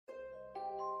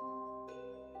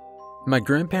My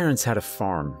grandparents had a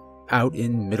farm out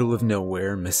in middle of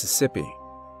nowhere, Mississippi.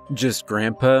 Just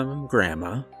Grandpa and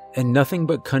Grandma, and nothing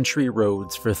but country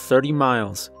roads for 30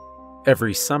 miles.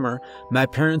 Every summer, my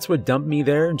parents would dump me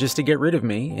there just to get rid of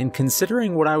me, and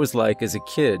considering what I was like as a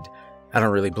kid, I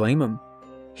don't really blame them.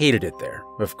 Hated it there,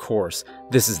 of course.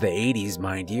 This is the 80s,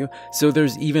 mind you, so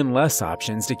there's even less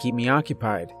options to keep me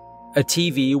occupied. A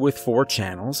TV with 4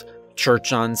 channels,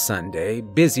 church on Sunday,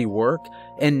 busy work,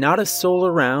 and not a soul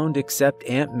around except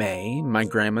Aunt May, my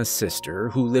grandma's sister,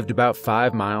 who lived about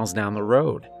 5 miles down the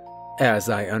road. As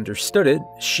I understood it,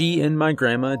 she and my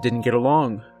grandma didn't get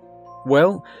along.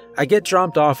 Well, I get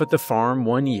dropped off at the farm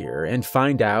one year and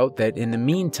find out that in the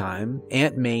meantime,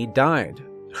 Aunt May died.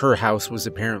 Her house was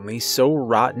apparently so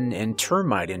rotten and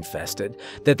termite infested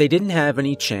that they didn't have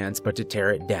any chance but to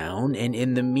tear it down, and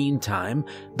in the meantime,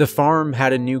 the farm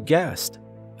had a new guest.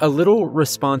 A little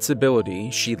responsibility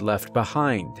she'd left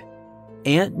behind.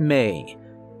 Aunt May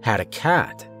had a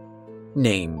cat.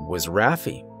 Name was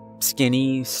Raffi.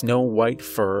 Skinny, snow-white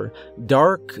fur,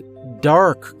 dark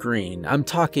green, I'm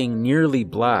talking nearly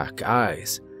black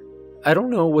eyes. I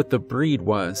don't know what the breed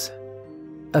was.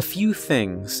 A few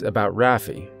things about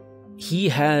Raffi. He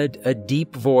had a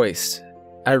deep voice.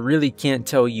 I really can't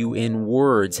tell you in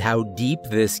words how deep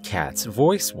this cat's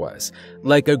voice was,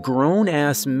 like a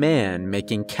grown-ass man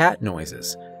making cat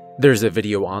noises. There's a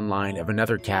video online of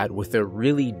another cat with a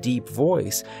really deep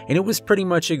voice, and it was pretty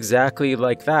much exactly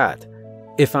like that.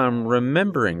 If I'm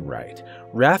remembering right,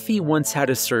 Raffi once had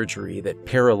a surgery that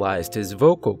paralyzed his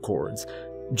vocal cords,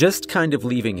 just kind of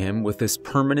leaving him with this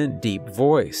permanent deep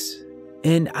voice.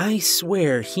 And I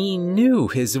swear he knew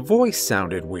his voice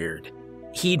sounded weird.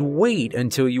 He'd wait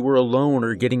until you were alone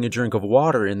or getting a drink of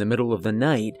water in the middle of the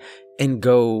night and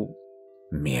go,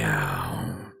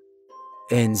 meow,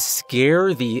 and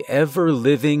scare the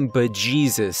ever-living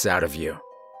bejesus out of you.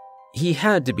 He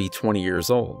had to be 20 years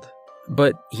old,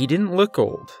 but he didn't look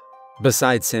old.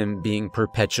 Besides him being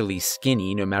perpetually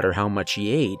skinny no matter how much he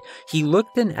ate, he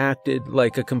looked and acted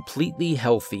like a completely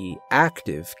healthy,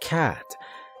 active cat.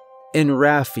 And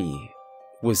Raffi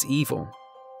was evil.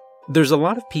 There's a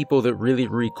lot of people that really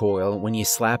recoil when you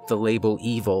slap the label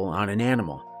evil on an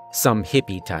animal. Some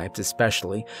hippie types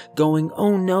especially, going,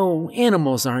 oh no,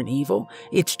 animals aren't evil.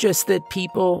 It's just that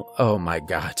people... Oh my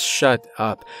god, shut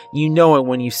up. You know it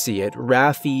when you see it.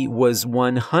 Raffi was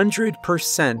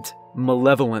 100%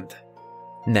 malevolent.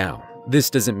 Now, this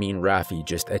doesn't mean Raffi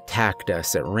just attacked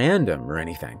us at random or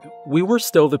anything. We were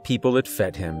still the people that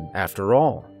fed him after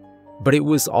all. But it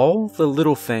was all the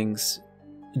little things.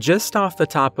 Just off the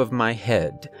top of my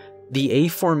head, the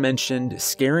aforementioned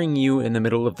scaring you in the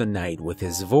middle of the night with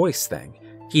his voice thing.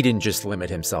 He didn't just limit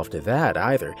himself to that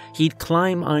either. He'd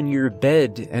climb on your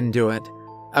bed and do it.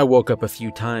 I woke up a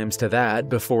few times to that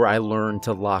before I learned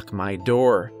to lock my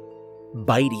door.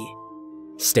 Bitey.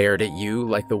 Stared at you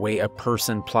like the way a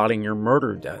person plotting your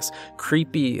murder does.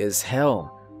 Creepy as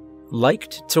hell.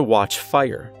 Liked to watch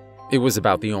fire. It was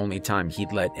about the only time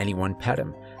he'd let anyone pet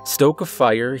him. Stoke a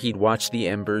fire, he'd watch the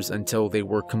embers until they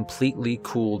were completely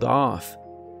cooled off.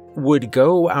 Would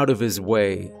go out of his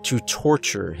way to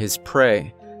torture his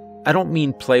prey. I don't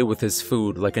mean play with his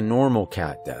food like a normal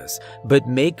cat does, but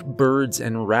make birds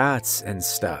and rats and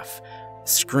stuff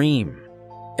scream.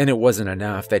 And it wasn't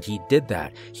enough that he did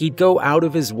that. He'd go out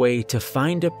of his way to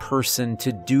find a person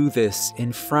to do this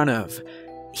in front of.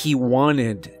 He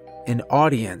wanted an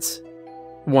audience.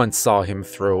 Once saw him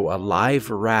throw a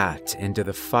live rat into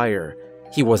the fire.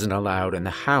 He wasn't allowed in the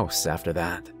house after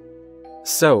that.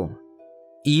 So,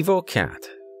 evil cat.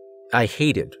 I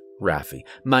hated Raffi.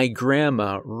 My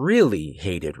grandma really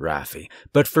hated Raffi,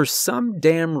 but for some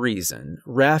damn reason,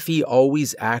 Raffi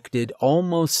always acted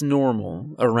almost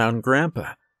normal around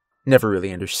Grandpa. Never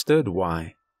really understood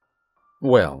why.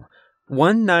 Well,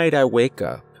 one night I wake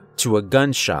up to a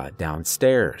gunshot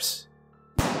downstairs.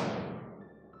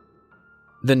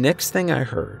 The next thing I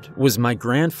heard was my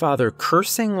grandfather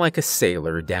cursing like a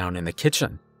sailor down in the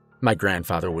kitchen. My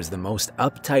grandfather was the most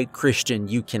uptight Christian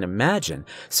you can imagine,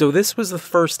 so this was the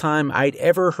first time I'd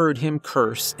ever heard him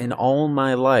curse in all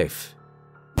my life.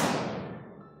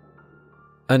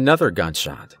 Another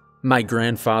gunshot. My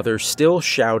grandfather still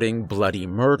shouting bloody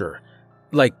murder,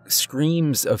 like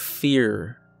screams of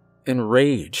fear and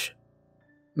rage.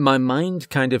 My mind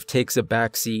kind of takes a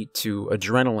backseat to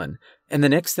adrenaline, and the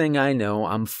next thing I know,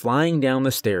 I'm flying down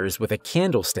the stairs with a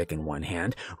candlestick in one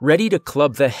hand, ready to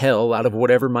club the hell out of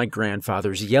whatever my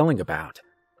grandfather's yelling about.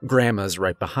 Grandma's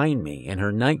right behind me in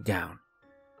her nightgown.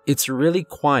 It's really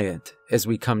quiet as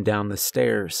we come down the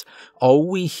stairs. All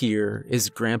we hear is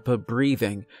Grandpa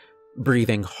breathing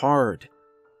hard.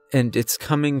 and it's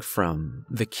coming from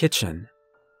the kitchen.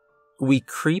 We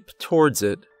creep towards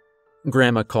it.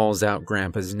 Grandma calls out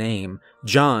Grandpa's name,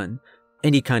 John,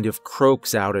 and he kind of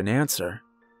croaks out an answer.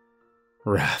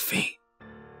 Raffy.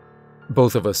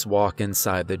 Both of us walk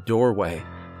inside the doorway,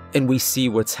 and we see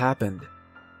what's happened.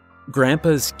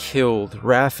 Grandpa's killed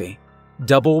Raffy,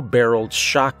 double-barreled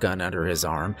shotgun under his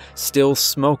arm, still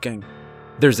smoking.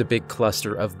 There's a big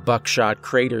cluster of buckshot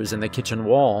craters in the kitchen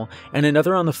wall, and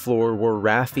another on the floor where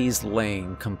Raffy's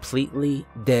laying completely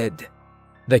dead.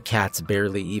 The cat's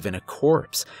barely even a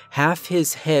corpse, half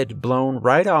his head blown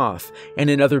right off, and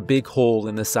another big hole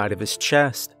in the side of his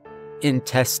chest.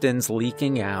 Intestines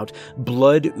leaking out,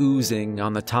 blood oozing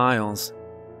on the tiles.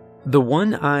 The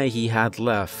one eye he had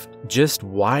left just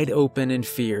wide open in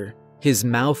fear, his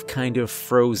mouth kind of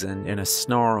frozen in a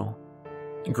snarl.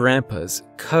 Grandpa's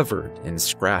covered in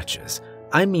scratches.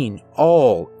 I mean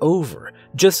all over,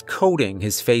 just coating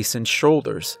his face and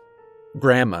shoulders.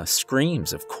 Grandma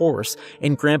screams, of course,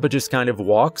 and Grandpa just kind of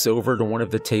walks over to one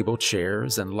of the table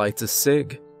chairs and lights a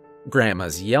cig.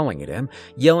 Grandma's yelling at him,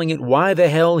 yelling at why the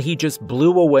hell he just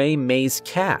blew away May's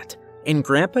cat, and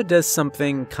Grandpa does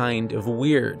something kind of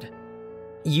weird.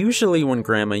 Usually when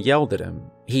Grandma yelled at him,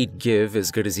 he'd give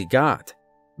as good as he got.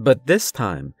 But this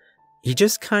time, he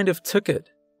just kind of took it.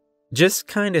 Just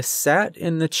kind of sat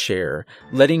in the chair,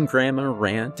 letting Grandma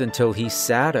rant until he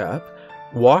sat up,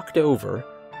 walked over,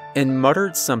 and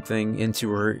muttered something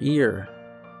into her ear.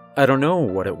 I don't know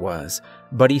what it was,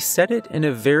 but he said it in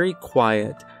a very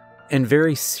quiet and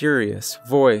very serious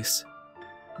voice.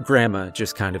 Grandma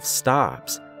just kind of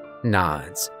stops,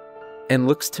 nods, and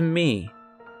looks to me,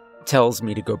 tells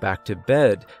me to go back to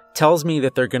bed, tells me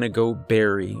that they're gonna go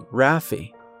bury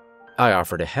Raffy. I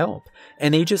offer to help,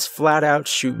 and they just flat out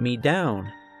shoot me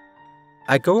down.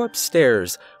 I go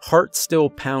upstairs, heart still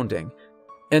pounding,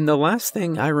 and the last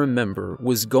thing I remember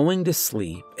was going to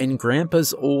sleep and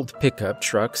Grandpa's old pickup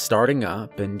truck starting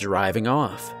up and driving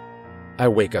off. I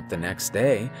wake up the next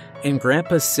day, and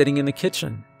Grandpa's sitting in the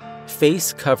kitchen,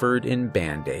 face covered in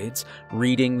Band-Aids,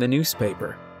 reading the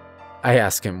newspaper. I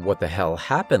ask him what the hell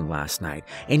happened last night,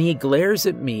 and he glares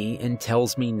at me and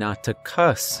tells me not to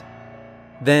cuss.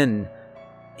 Then,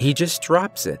 he just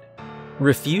drops it,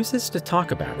 refuses to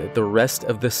talk about it the rest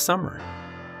of the summer.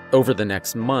 Over the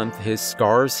next month, his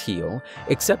scars heal,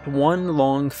 except one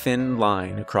long thin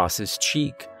line across his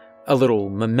cheek, a little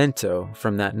memento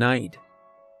from that night.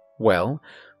 Well,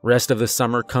 rest of the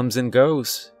summer comes and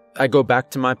goes. I go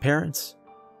back to my parents.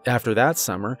 After that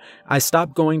summer, I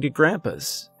stopped going to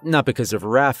Grandpa's, not because of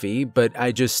Raffy, but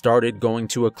I just started going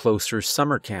to a closer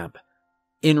summer camp.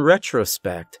 In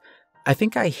retrospect, I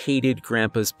think I hated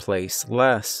Grandpa's place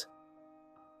less.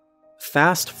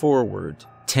 Fast forward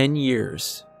 10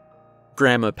 years.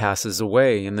 Grandma passes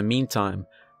away in the meantime,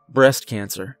 breast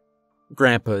cancer.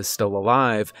 Grandpa is still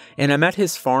alive, and I'm at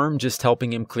his farm just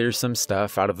helping him clear some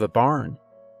stuff out of the barn.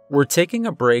 We're taking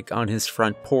a break on his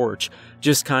front porch,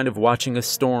 just kind of watching a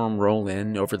storm roll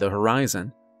in over the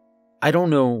horizon. I don't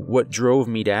know what drove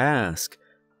me to ask,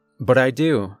 but I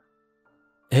do.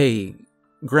 Hey,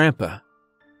 Grandpa.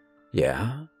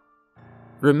 Yeah?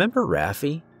 Remember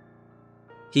Raffy?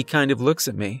 He kind of looks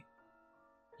at me.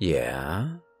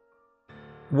 Yeah?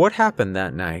 What happened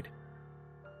that night?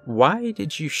 Why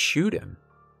did you shoot him?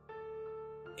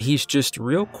 He's just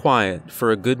real quiet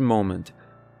for a good moment,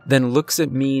 then looks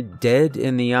at me dead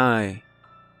in the eye.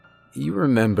 You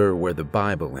remember where the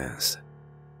Bible is?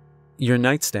 Your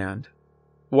nightstand.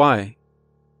 Why?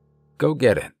 Go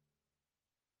get it.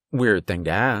 Weird thing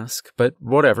to ask, but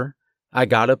whatever. I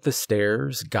got up the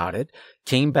stairs, got it,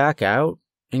 came back out,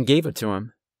 and gave it to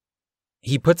him.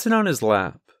 He puts it on his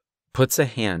lap, puts a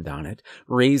hand on it,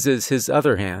 raises his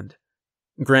other hand.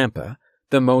 Grandpa,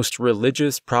 the most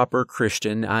religious, proper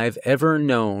Christian I've ever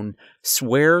known,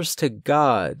 swears to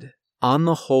God on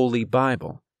the Holy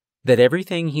Bible that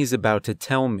everything he's about to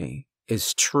tell me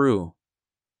is true.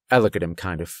 I look at him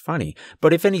kind of funny,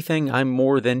 but if anything, I'm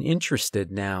more than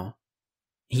interested now.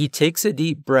 He takes a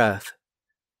deep breath.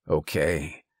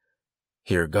 Okay,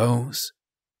 here goes.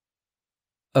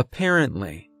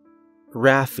 Apparently,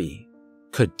 Raffy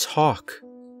could talk.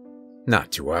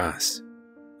 Not to us,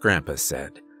 Grandpa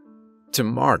said. To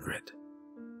Margaret,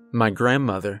 my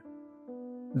grandmother.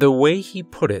 The way he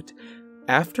put it,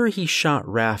 after he shot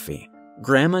Raffy,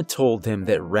 Grandma told him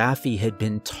that Raffy had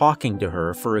been talking to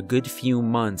her for a good few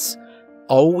months,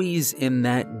 always in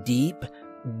that deep,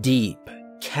 deep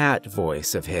cat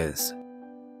voice of his.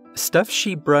 Stuff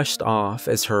she brushed off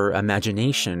as her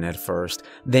imagination at first,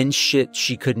 then shit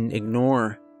she couldn't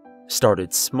ignore.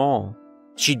 Started small.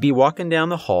 She'd be walking down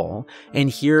the hall and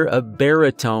hear a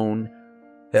baritone,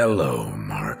 "Hello,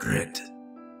 Margaret."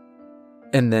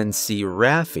 And then see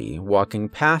Raffi walking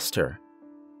past her.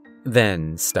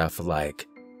 Then stuff like,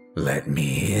 "Let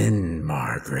me in,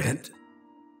 Margaret,"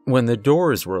 when the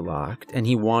doors were locked and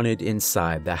he wanted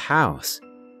inside the house.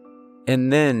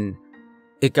 And then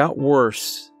it got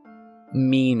worse,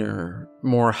 meaner,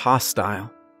 more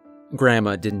hostile.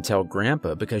 Grandma didn't tell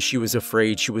Grandpa because she was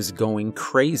afraid she was going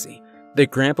crazy,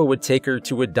 that Grandpa would take her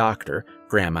to a doctor.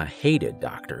 Grandma hated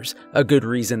doctors, a good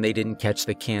reason they didn't catch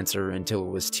the cancer until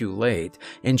it was too late,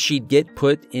 and she'd get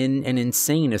put in an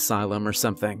insane asylum or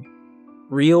something.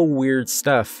 Real weird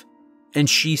stuff. And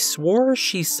she swore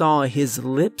she saw his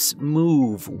lips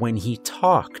move when he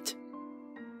talked.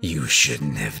 "You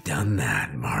shouldn't have done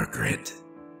that, Margaret.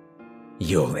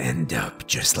 You'll end up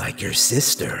just like your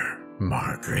sister,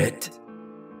 Margaret.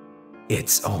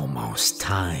 It's almost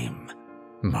time,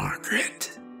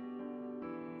 Margaret."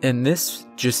 And this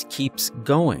just keeps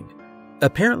going.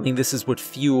 Apparently this is what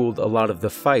fueled a lot of the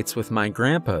fights with my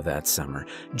grandpa that summer,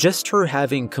 just her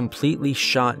having completely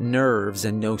shot nerves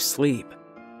and no sleep.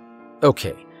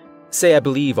 Okay, say I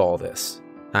believe all this.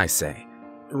 I say,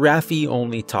 Raffi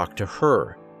only talked to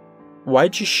her.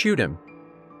 Why'd you shoot him?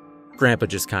 Grandpa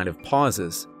just kind of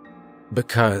pauses.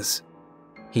 "Because,"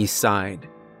 he sighed,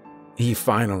 "he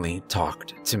finally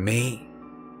talked to me."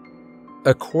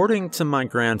 According to my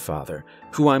grandfather,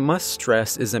 who I must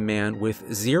stress is a man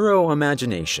with zero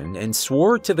imagination and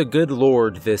swore to the good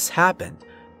Lord this happened,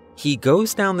 he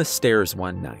goes down the stairs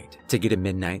one night to get a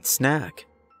midnight snack.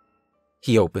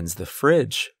 He opens the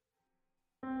fridge.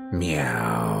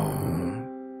 Meow.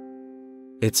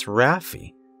 It's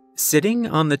Raffi, sitting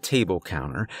on the table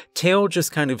counter, tail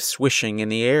just kind of swishing in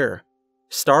the air.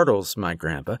 Startles my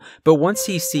grandpa, but once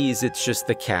he sees it's just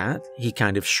the cat, he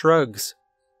kind of shrugs.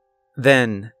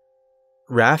 Then,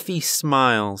 Raffi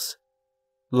smiles,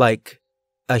 like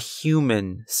a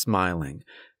human smiling,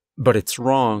 but it's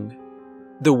wrong,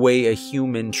 the way a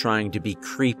human trying to be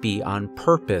creepy on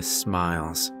purpose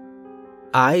smiles.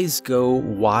 Eyes go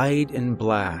wide and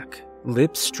black,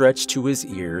 lips stretched to his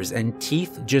ears, and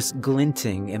teeth just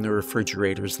glinting in the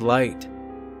refrigerator's light.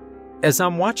 As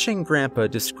I'm watching Grandpa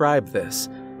describe this,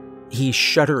 he's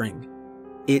shuddering.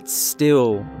 It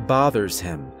still bothers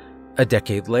him a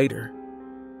decade later.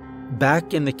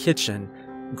 Back in the kitchen,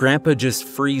 Grandpa just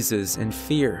freezes in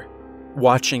fear,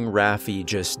 watching Raffi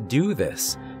just do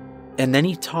this. And then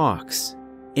he talks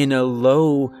in a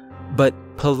low but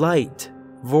polite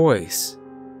voice.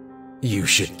 "You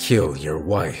should kill your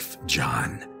wife,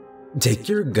 John. Take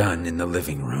your gun in the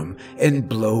living room and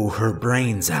blow her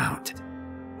brains out.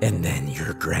 And then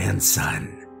your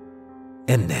grandson.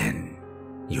 And then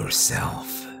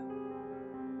yourself."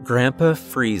 Grandpa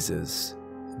freezes,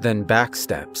 then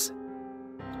backsteps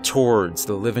towards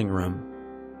the living room,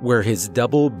 where his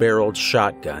double-barreled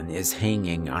shotgun is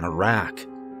hanging on a rack.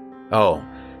 Oh,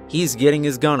 he's getting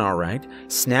his gun all right,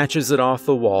 snatches it off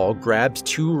the wall, grabs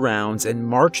 2 rounds, and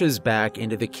marches back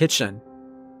into the kitchen.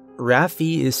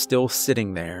 Raffi is still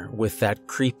sitting there with that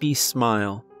creepy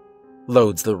smile,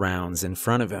 loads the rounds in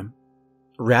front of him.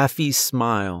 Raffi's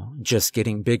smile just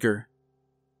getting bigger.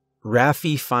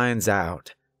 Raffi finds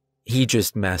out he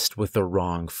just messed with the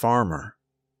wrong farmer.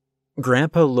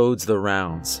 Grandpa loads the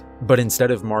rounds, but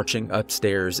instead of marching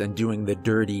upstairs and doing the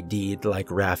dirty deed like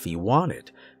Raffi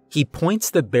wanted, he points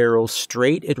the barrel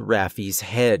straight at Raffi's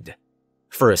head.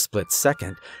 For a split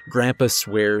second, Grandpa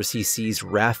swears he sees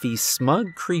Raffi's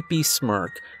smug, creepy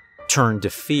smirk turn to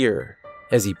fear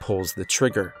as he pulls the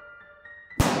trigger.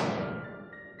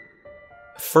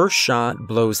 First shot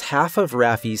blows half of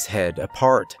Raffi's head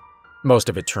apart. Most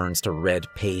of it turns to red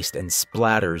paste and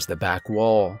splatters the back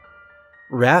wall.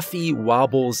 Raffi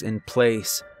wobbles in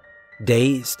place,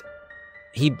 dazed.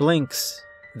 He blinks,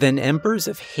 then embers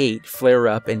of hate flare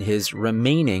up in his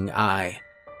remaining eye.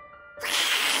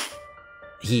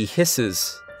 He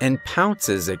hisses and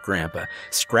pounces at Grandpa,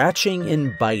 scratching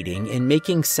and biting and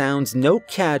making sounds no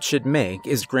cat should make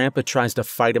as Grandpa tries to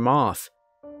fight him off.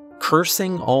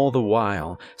 Cursing all the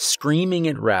while, screaming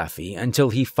at Raffi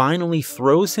until he finally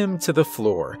throws him to the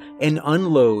floor and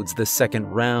unloads the second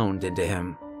round into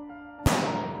him.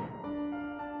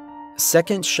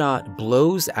 Second shot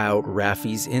blows out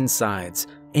Raffi's insides,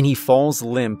 and he falls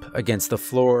limp against the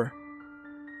floor.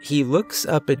 He looks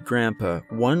up at Grandpa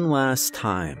one last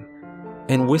time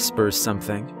and whispers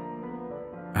something.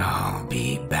 "I'll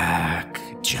be back,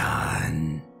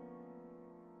 John."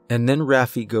 And then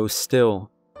Raffi goes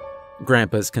still.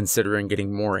 Grandpa's considering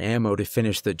getting more ammo to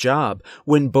finish the job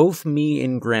when both me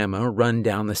and Grandma run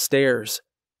down the stairs.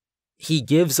 He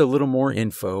gives a little more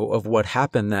info of what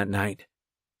happened that night.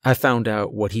 I found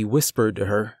out what he whispered to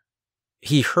her.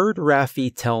 He heard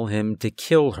Raffi tell him to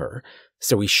kill her,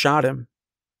 so he shot him.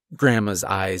 Grandma's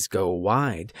eyes go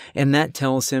wide, and that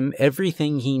tells him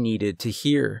everything he needed to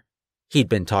hear. He'd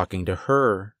been talking to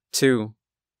her, too.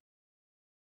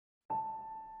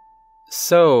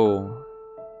 So,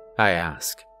 I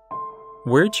ask,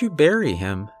 where'd you bury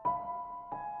him?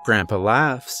 Grandpa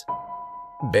laughs.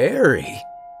 Bury?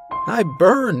 I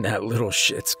burned that little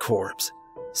shit's corpse.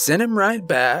 Sent him right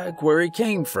back where he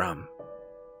came from.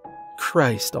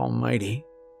 Christ almighty.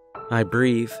 I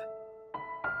breathe.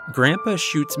 Grandpa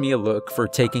shoots me a look for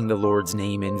taking the Lord's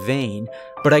name in vain,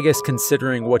 but I guess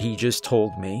considering what he just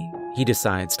told me, he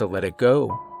decides to let it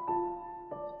go.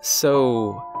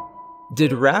 So,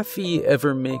 did Raffi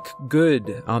ever make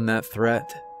good on that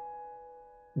threat?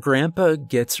 Grandpa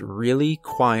gets really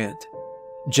quiet,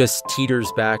 just teeters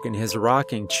back in his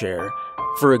rocking chair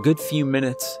for a good few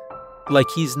minutes, like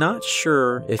he's not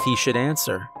sure if he should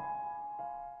answer.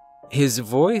 His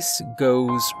voice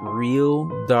goes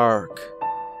real dark.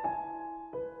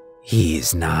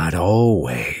 He's not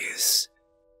always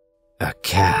a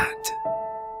cat.